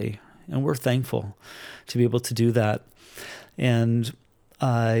privilege, really. And we're thankful to be able to do that. And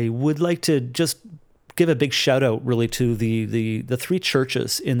I would like to just give a big shout out really to the three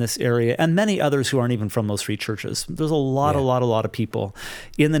churches in this area and many others who aren't even from those three churches. There's a lot of people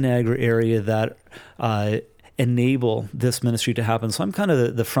in the Niagara area that enable this ministry to happen. So I'm kind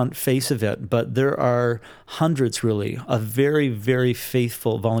of the front face of it, but there are hundreds really of very, very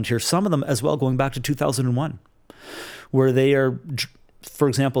faithful volunteers, some of them as well going back to 2001, where they are, for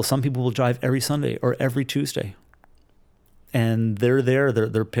example, some people will drive every Sunday or every Tuesday. And they're there,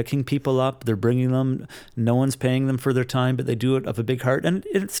 they're picking people up, they're bringing them, no one's paying them for their time, but they do it of a big heart. And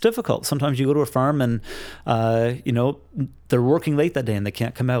it's difficult. Sometimes you go to a farm and, they're working late that day and they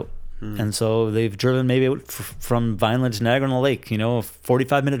can't come out. And so they've driven maybe from Vineland to Niagara-on-the-Lake, a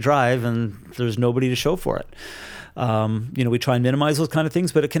 45-minute drive, and there's nobody to show for it. We try and minimize those kind of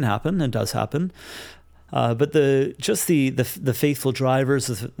things, but it can happen, and does happen. But the faithful drivers,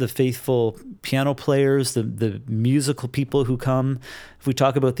 the faithful piano players, the musical people who come. If we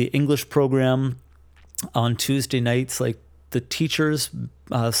talk about the English program on Tuesday nights, like the teachers,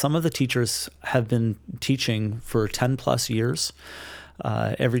 some of the teachers have been teaching for 10 plus years.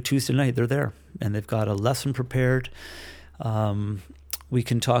 Every Tuesday night they're there and they've got a lesson prepared. We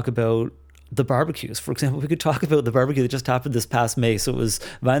can talk about the barbecues. For example, we could talk about the barbecue that just happened this past May. So it was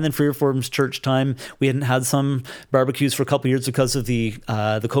Vineland Free Reform's church time. We hadn't had some barbecues for a couple of years because of the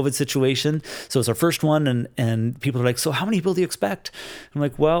COVID situation. So it was our first one, and people are like, so how many people do you expect? I'm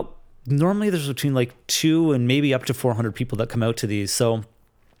like, well, normally there's between like 2 and maybe up to 400 people that come out to these. So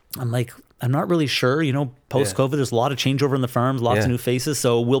I'm like, I'm not really sure, post-COVID, there's a lot of changeover in the farms, lots of new faces.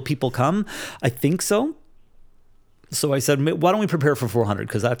 So will people come? I think so. So I said, why don't we prepare for 400?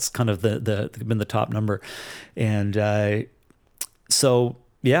 Because that's kind of been the top number. And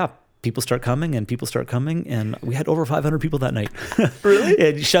people start coming and we had over 500 people that night. Really?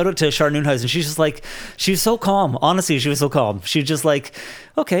 And shout out to Char Noonhuis, and she's just like, she was so calm. Honestly, she was so calm. She was just like,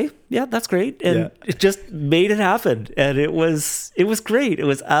 okay, yeah, that's great. And it just made it happen. And it was great. It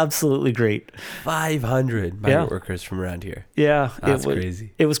was absolutely great. 500 migrant workers from around here. Yeah. That's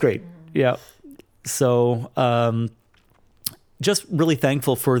crazy. It was great. Yeah. So, just really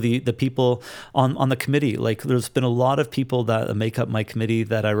thankful for the people on the committee. Like there's been a lot of people that make up my committee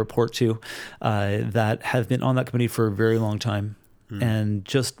that I report to that have been on that committee for a very long time. and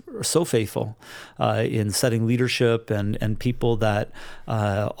just so faithful in setting leadership and people that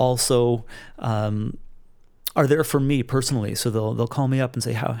also are there for me personally. So they'll call me up and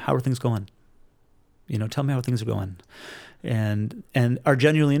say, how are things going? Tell me how things are going, and are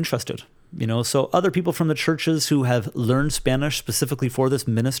genuinely interested. So other people from the churches who have learned Spanish specifically for this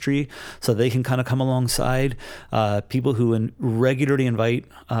ministry, so they can kind of come alongside, people who regularly invite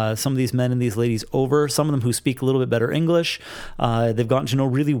some of these men and these ladies over, some of them who speak a little bit better English, they've gotten to know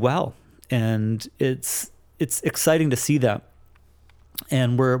really well. And it's exciting to see that.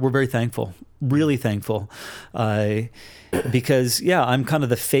 And we're very thankful, really thankful, because, I'm kind of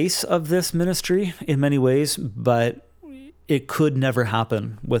the face of this ministry in many ways, but it could never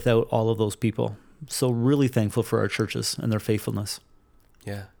happen without all of those people. So really thankful for our churches and their faithfulness.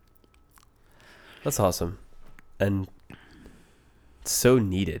 Yeah. That's awesome. And so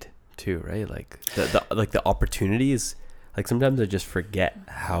needed too, right? Like the opportunities, like sometimes I just forget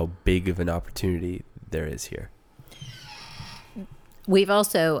how big of an opportunity there is here. We've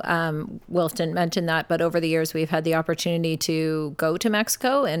also, Wilf didn't mention that, but over the years we've had the opportunity to go to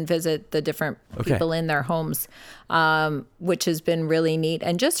Mexico and visit the different people in their homes, which has been really neat.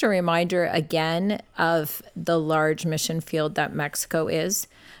 And just a reminder again of the large mission field that Mexico is.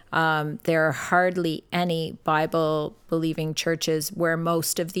 There are hardly any Bible-believing churches where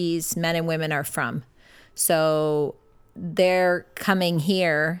most of these men and women are from. So they're coming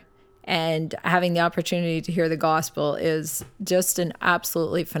here and having the opportunity to hear the gospel is just an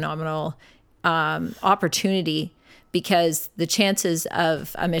absolutely phenomenal opportunity, because the chances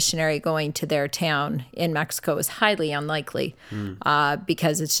of a missionary going to their town in Mexico is highly unlikely,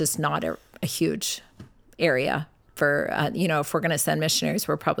 because it's just not a huge area for, if we're going to send missionaries,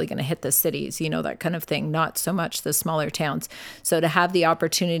 we're probably going to hit the cities, that kind of thing, not so much the smaller towns. So to have the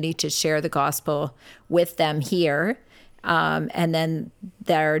opportunity to share the gospel with them here, and then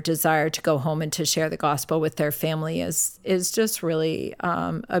their desire to go home and to share the gospel with their family is just really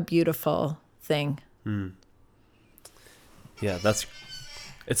a beautiful thing. Yeah,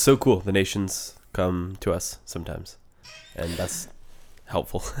 it's so cool. The nations come to us sometimes, and that's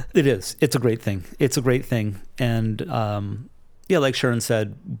helpful. It is. It's a great thing. And like Sharon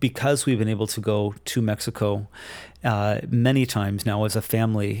said, because we've been able to go to Mexico many times now as a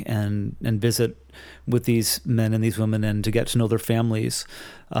family and visit with these men and these women and to get to know their families,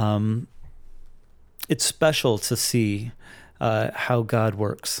 it's special to see how God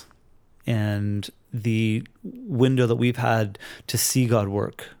works, and the window that we've had to see God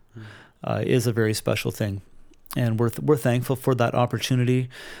work is a very special thing. And we're thankful for that opportunity.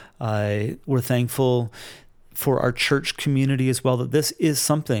 We're thankful for our church community as well, that this is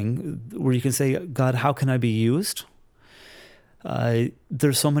something where you can say, God, how can I be used?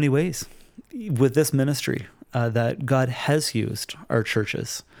 There's so many ways with this ministry that God has used our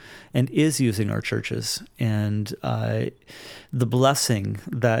churches and is using our churches. And the blessing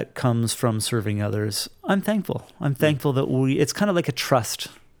that comes from serving others, I'm thankful. I'm thankful that it's kind of like a trust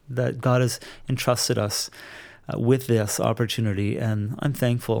that God has entrusted us with this opportunity, and I'm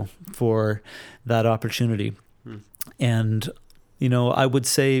thankful for that opportunity. And, I would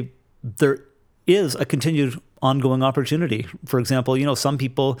say there is a continued ongoing opportunity. For example, some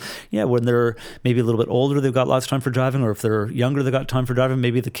people, when they're maybe a little bit older, they've got lots of time for driving, or if they're younger, they've got time for driving.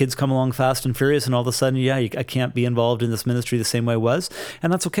 Maybe the kids come along fast and furious, and all of a sudden, I can't be involved in this ministry the same way I was.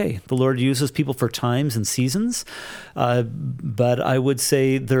 And that's okay. The Lord uses people for times and seasons. But I would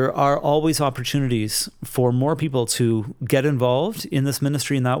say there are always opportunities for more people to get involved in this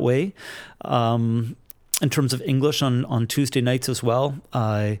ministry in that way. In terms of English on Tuesday nights as well,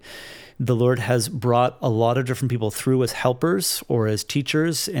 the Lord has brought a lot of different people through as helpers or as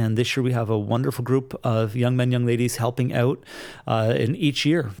teachers. And this year we have a wonderful group of young men, young ladies helping out. And each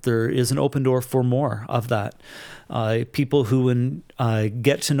year there is an open door for more of that. People who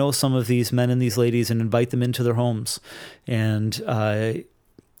get to know some of these men and these ladies and invite them into their homes. And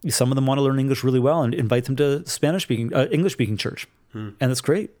some of them want to learn English really well and invite them to English-speaking church. And that's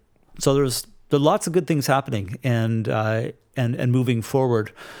great. So there are lots of good things happening and moving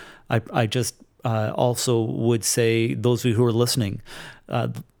forward. I just also would say, those of you who are listening,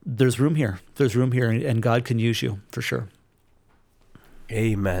 there's room here. There's room here, and God can use you for sure.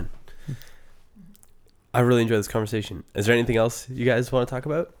 Amen. I really enjoyed this conversation. Is there anything else you guys want to talk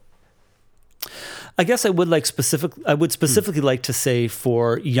about? I guess I would specifically like to say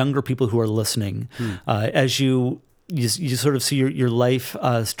for younger people who are listening, as you sort of see your life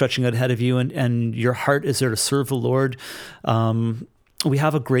stretching out ahead of you, and your heart is there to serve the Lord. We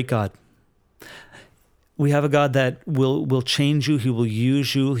have a great God. We have a God that will change you. He will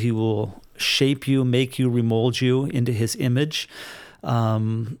use you. He will shape you, make you, remold you into His image.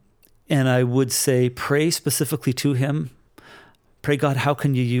 And I would say, pray specifically to him. Pray, God, how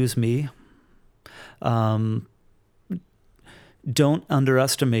can you use me? Don't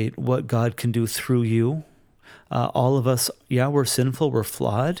underestimate what God can do through you. All of us, we're sinful, we're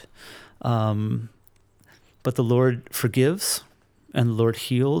flawed. But the Lord forgives, and the Lord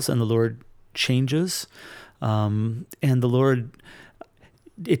heals, and the Lord changes. And the Lord,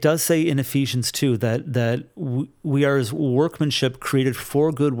 it does say in Ephesians 2 that we are his workmanship created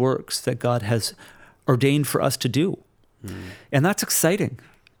for good works that God has ordained for us to do. And that's exciting,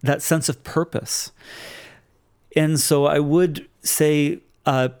 that sense of purpose. And so I would say,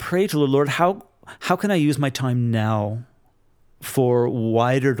 pray to the Lord, how can I use my time now for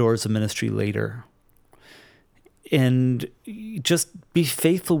wider doors of ministry later? And just be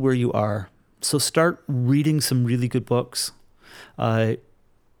faithful where you are. So start reading some really good books.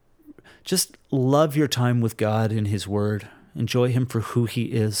 Just love your time with God and his word. Enjoy him for who he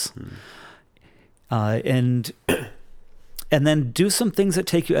is. And then do some things that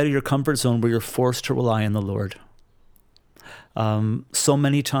take you out of your comfort zone where you're forced to rely on the Lord. So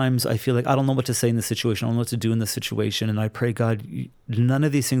many times I feel like I don't know what to say in this situation. I don't know what to do in this situation. And I pray, God, none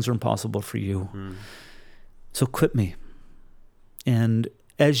of these things are impossible for you. So equip me. And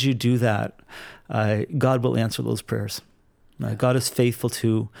as you do that, God will answer those prayers. God is faithful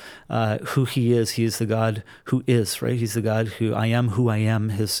to who he is. He is the God who is, right? He's the God who I am.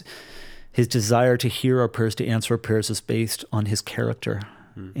 His desire to hear our prayers, to answer our prayers is based on his character.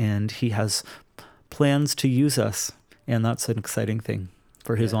 And he has plans to use us. And that's an exciting thing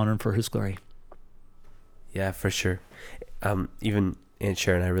for his honor and for his glory. Yeah, for sure. Even Aunt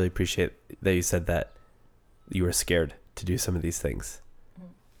Sharon, I really appreciate that you said that you were scared to do some of these things,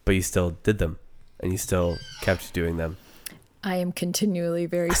 but you still did them and you still kept doing them. I am continually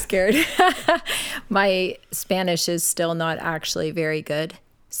very scared. My Spanish is still not actually very good.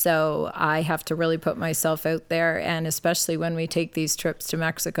 So I have to really put myself out there. And especially when we take these trips to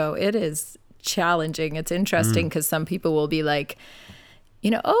Mexico, it is challenging. It's interesting because some people will be like, oh,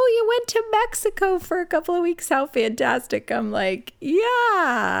 you went to Mexico for a couple of weeks. How fantastic. I'm like,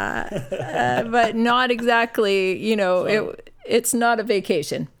 yeah, but not exactly, it's not a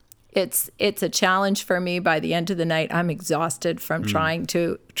vacation. It's a challenge for me. By the end of the night, I'm exhausted from trying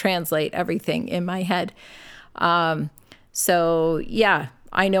to translate everything in my head. So yeah,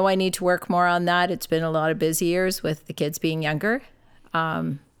 I know I need to work more on that. It's been a lot of busy years with the kids being younger.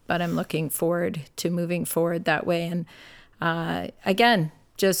 But I'm looking forward to moving forward that way. And again,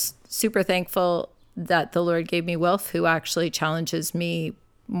 just super thankful that the Lord gave me Wilf, who actually challenges me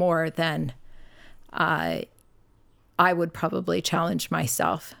more than I would probably challenge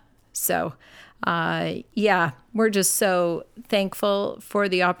myself. So we're just so thankful for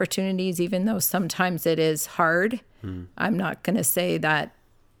the opportunities, even though sometimes it is hard. I'm not going to say that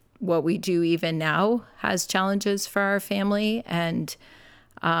what we do even now has challenges for our family. And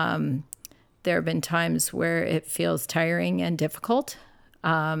there have been times where it feels tiring and difficult.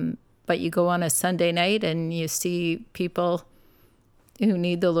 But you go on a Sunday night and you see people who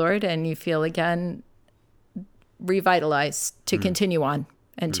need the Lord and you feel again revitalized to continue on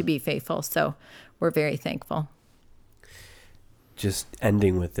and to be faithful. So we're very thankful. Just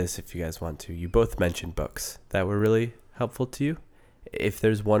ending with this, if you guys want to, you both mentioned books that were really helpful to you. If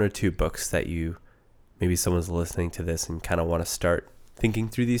there's one or two books that maybe someone's listening to this and kind of want to start thinking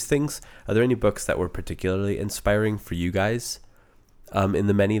through these things, are there any books that were particularly inspiring for you guys in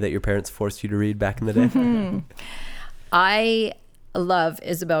the many that your parents forced you to read back in the day? I love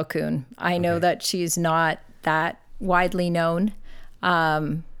Isabel Kuhn. I know that she's not that widely known,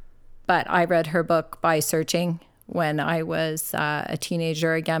 but I read her book By Searching when I was a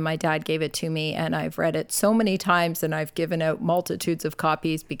teenager. Again, my dad gave it to me and I've read it so many times and I've given out multitudes of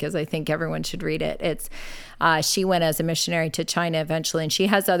copies because I think everyone should read it. She went as a missionary to China eventually, and she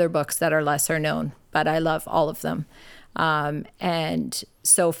has other books that are lesser known, but I love all of them. And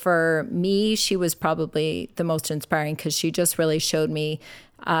so for me, she was probably the most inspiring because she just really showed me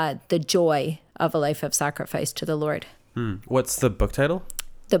the joy of a life of sacrifice to the Lord. What's the book title?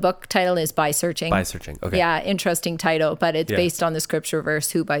 The book title is By Searching. By Searching. Okay. Yeah, interesting title, but it's based on the scripture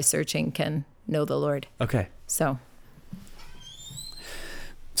verse, who by searching can know the Lord. Okay. So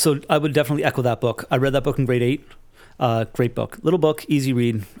I would definitely echo that book. I read that book in grade 8. Great book. Little book, easy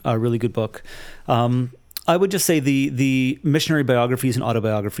read, really good book. I would just say the missionary biographies and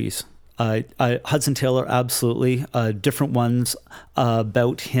autobiographies. Hudson Taylor, absolutely. Different ones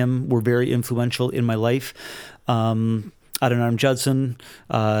about him were very influential in my life. Adoniram Judson,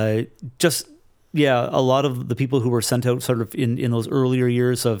 a lot of the people who were sent out sort of in those earlier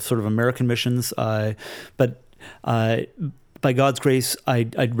years of sort of American missions. But by God's grace,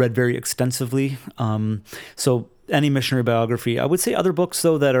 I'd read very extensively. So any missionary biography. I would say other books,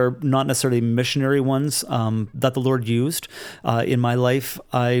 though, that are not necessarily missionary ones that the Lord used in my life.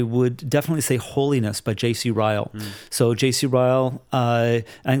 I would definitely say Holiness by J.C. Ryle. So J.C. Ryle,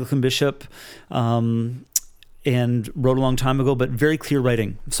 Anglican bishop, and wrote a long time ago, but very clear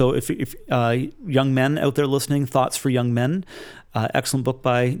writing. So if young men out there listening, Thoughts for Young Men, excellent book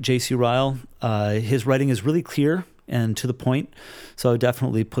by J.C. Ryle. His writing is really clear and to the point. So I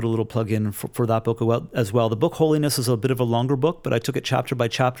definitely put a little plug in for that book as well. The book Holiness is a bit of a longer book, but I took it chapter by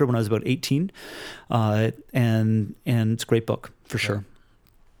chapter when I was about 18. And it's a great book for sure.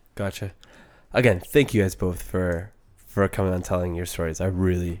 Gotcha. Again, thank you guys both for coming on telling your stories. I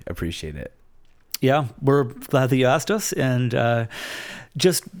really appreciate it. Yeah, we're glad that you asked us, and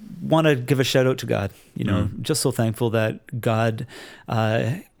just want to give a shout out to God. Just so thankful that God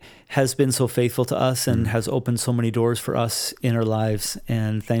has been so faithful to us and has opened so many doors for us in our lives,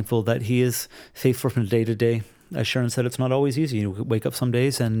 and thankful that He is faithful from day to day. As Sharon said, it's not always easy. You wake up some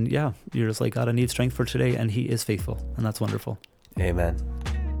days and you're just like, God, I need strength for today, and He is faithful, and that's wonderful. Amen.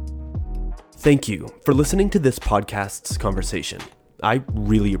 Thank you for listening to this podcast's conversation. I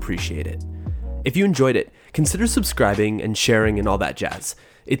really appreciate it. If you enjoyed it, consider subscribing and sharing and all that jazz.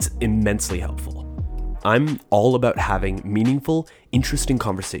 It's immensely helpful. I'm all about having meaningful, interesting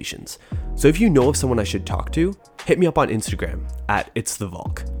conversations. So if you know of someone I should talk to, hit me up on Instagram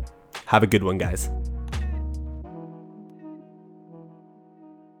 @It'sTheVolk. Have a good one, guys.